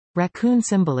Raccoon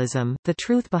symbolism, the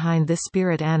truth behind this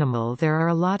spirit animal. There are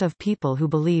a lot of people who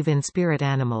believe in spirit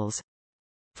animals.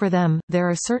 For them, there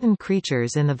are certain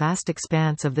creatures in the vast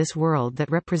expanse of this world that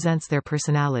represents their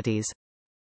personalities.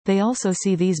 They also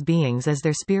see these beings as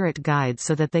their spirit guides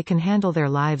so that they can handle their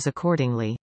lives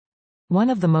accordingly. One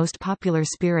of the most popular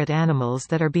spirit animals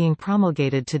that are being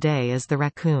promulgated today is the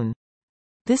raccoon.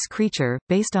 This creature,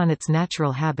 based on its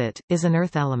natural habit, is an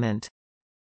earth element.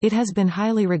 It has been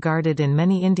highly regarded in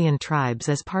many Indian tribes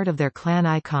as part of their clan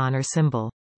icon or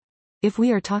symbol. If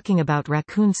we are talking about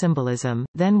raccoon symbolism,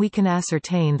 then we can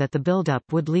ascertain that the build-up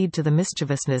would lead to the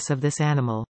mischievousness of this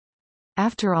animal.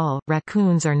 After all,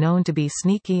 raccoons are known to be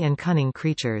sneaky and cunning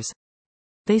creatures.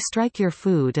 They strike your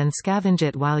food and scavenge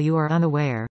it while you are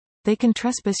unaware. They can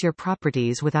trespass your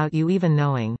properties without you even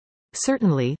knowing.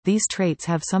 Certainly, these traits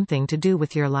have something to do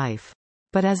with your life.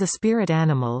 But as a spirit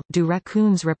animal, do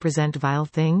raccoons represent vile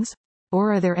things?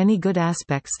 Or are there any good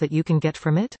aspects that you can get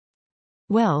from it?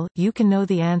 Well, you can know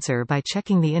the answer by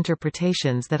checking the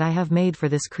interpretations that I have made for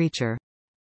this creature.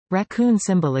 Raccoon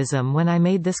symbolism. When I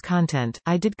made this content,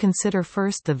 I did consider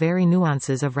first the very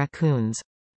nuances of raccoons.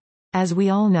 As we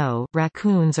all know,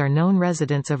 raccoons are known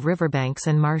residents of riverbanks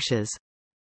and marshes.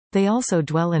 They also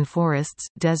dwell in forests,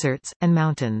 deserts, and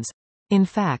mountains. In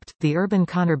fact, the urban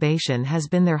conurbation has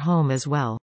been their home as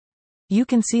well. You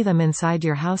can see them inside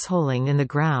your house holing in the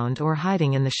ground or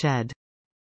hiding in the shed.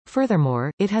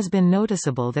 Furthermore, it has been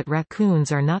noticeable that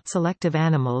raccoons are not selective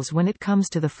animals when it comes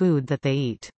to the food that they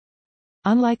eat.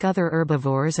 Unlike other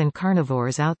herbivores and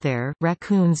carnivores out there,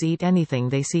 raccoons eat anything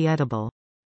they see edible.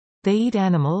 They eat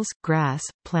animals, grass,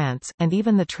 plants, and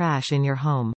even the trash in your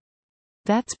home.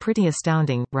 That's pretty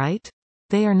astounding, right?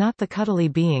 They are not the cuddly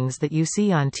beings that you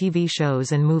see on TV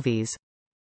shows and movies.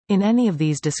 In any of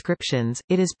these descriptions,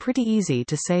 it is pretty easy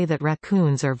to say that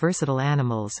raccoons are versatile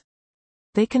animals.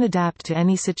 They can adapt to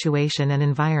any situation and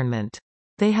environment.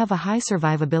 They have a high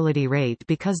survivability rate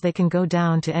because they can go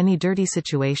down to any dirty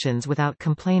situations without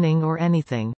complaining or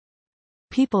anything.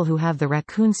 People who have the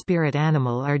raccoon spirit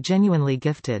animal are genuinely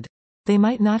gifted. They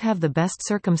might not have the best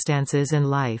circumstances in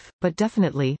life, but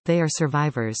definitely, they are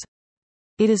survivors.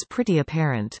 It is pretty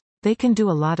apparent. They can do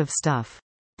a lot of stuff.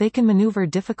 They can maneuver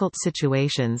difficult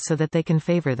situations so that they can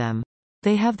favor them.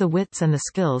 They have the wits and the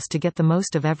skills to get the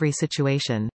most of every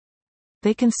situation.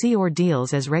 They can see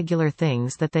ordeals as regular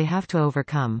things that they have to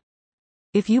overcome.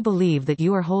 If you believe that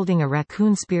you are holding a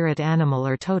raccoon spirit animal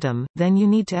or totem, then you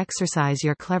need to exercise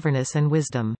your cleverness and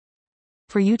wisdom.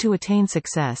 For you to attain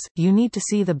success, you need to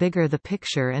see the bigger the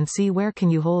picture and see where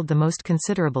can you hold the most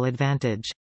considerable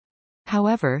advantage.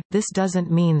 However, this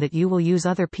doesn't mean that you will use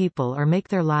other people or make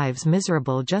their lives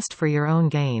miserable just for your own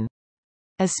gain.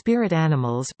 As spirit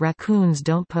animals, raccoons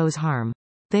don't pose harm.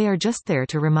 They are just there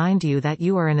to remind you that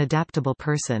you are an adaptable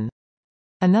person.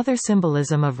 Another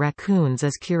symbolism of raccoons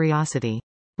is curiosity.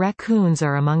 Raccoons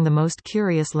are among the most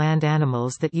curious land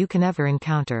animals that you can ever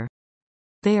encounter.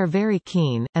 They are very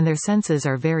keen, and their senses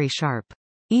are very sharp.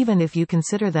 Even if you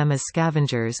consider them as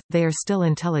scavengers, they are still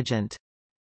intelligent.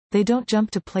 They don't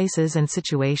jump to places and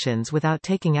situations without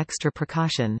taking extra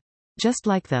precaution. Just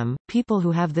like them, people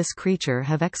who have this creature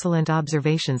have excellent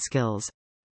observation skills.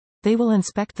 They will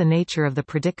inspect the nature of the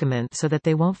predicament so that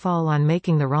they won't fall on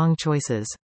making the wrong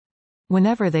choices.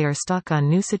 Whenever they are stuck on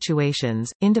new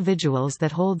situations, individuals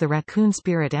that hold the raccoon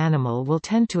spirit animal will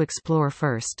tend to explore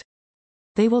first.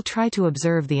 They will try to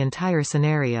observe the entire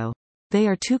scenario. They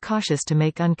are too cautious to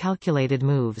make uncalculated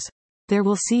moves. They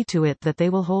will see to it that they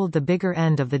will hold the bigger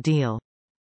end of the deal.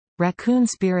 Raccoon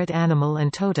spirit animal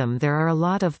and totem. There are a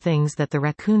lot of things that the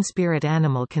raccoon spirit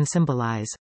animal can symbolize.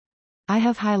 I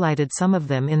have highlighted some of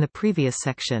them in the previous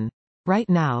section. Right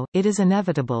now, it is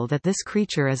inevitable that this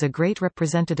creature is a great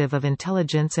representative of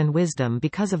intelligence and wisdom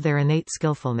because of their innate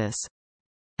skillfulness.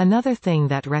 Another thing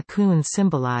that raccoons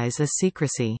symbolize is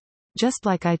secrecy. Just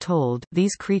like I told,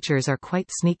 these creatures are quite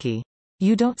sneaky.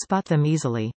 You don't spot them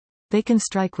easily. They can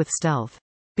strike with stealth.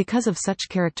 Because of such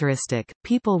characteristic,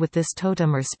 people with this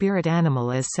totem or spirit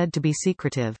animal is said to be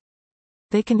secretive.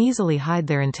 They can easily hide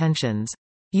their intentions.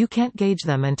 You can't gauge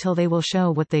them until they will show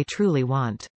what they truly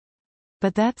want.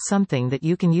 But that's something that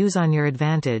you can use on your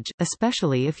advantage,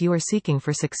 especially if you are seeking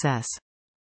for success.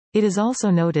 It is also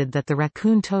noted that the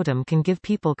raccoon totem can give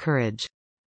people courage.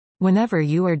 Whenever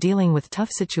you are dealing with tough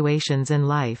situations in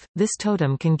life, this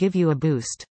totem can give you a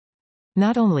boost.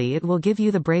 Not only it will give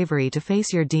you the bravery to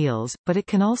face your deals, but it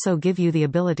can also give you the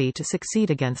ability to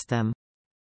succeed against them.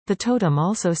 The totem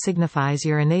also signifies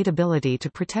your innate ability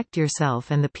to protect yourself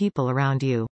and the people around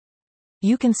you.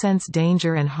 You can sense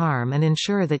danger and harm and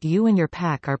ensure that you and your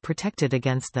pack are protected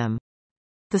against them.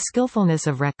 The skillfulness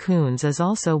of raccoons is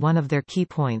also one of their key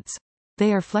points.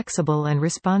 They are flexible and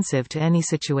responsive to any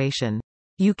situation.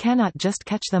 You cannot just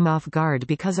catch them off guard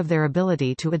because of their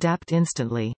ability to adapt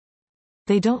instantly.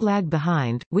 They don't lag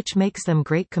behind, which makes them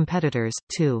great competitors,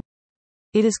 too.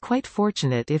 It is quite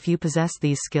fortunate if you possess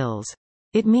these skills.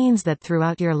 It means that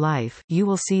throughout your life, you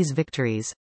will seize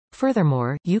victories.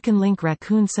 Furthermore, you can link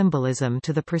raccoon symbolism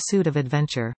to the pursuit of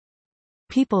adventure.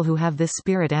 People who have this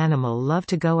spirit animal love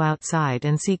to go outside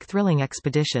and seek thrilling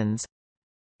expeditions.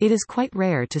 It is quite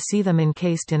rare to see them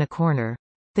encased in a corner.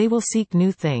 They will seek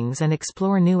new things and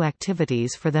explore new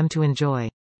activities for them to enjoy.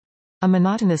 A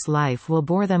monotonous life will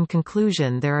bore them.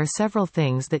 Conclusion: there are several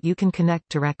things that you can connect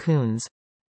to raccoons.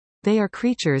 They are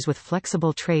creatures with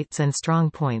flexible traits and strong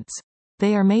points.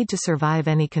 They are made to survive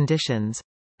any conditions.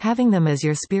 Having them as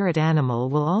your spirit animal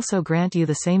will also grant you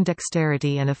the same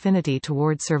dexterity and affinity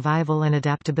toward survival and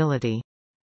adaptability.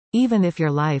 Even if your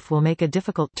life will make a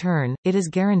difficult turn, it is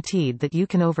guaranteed that you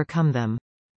can overcome them.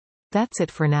 That's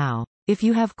it for now. If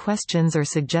you have questions or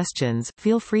suggestions,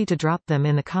 feel free to drop them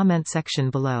in the comment section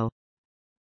below.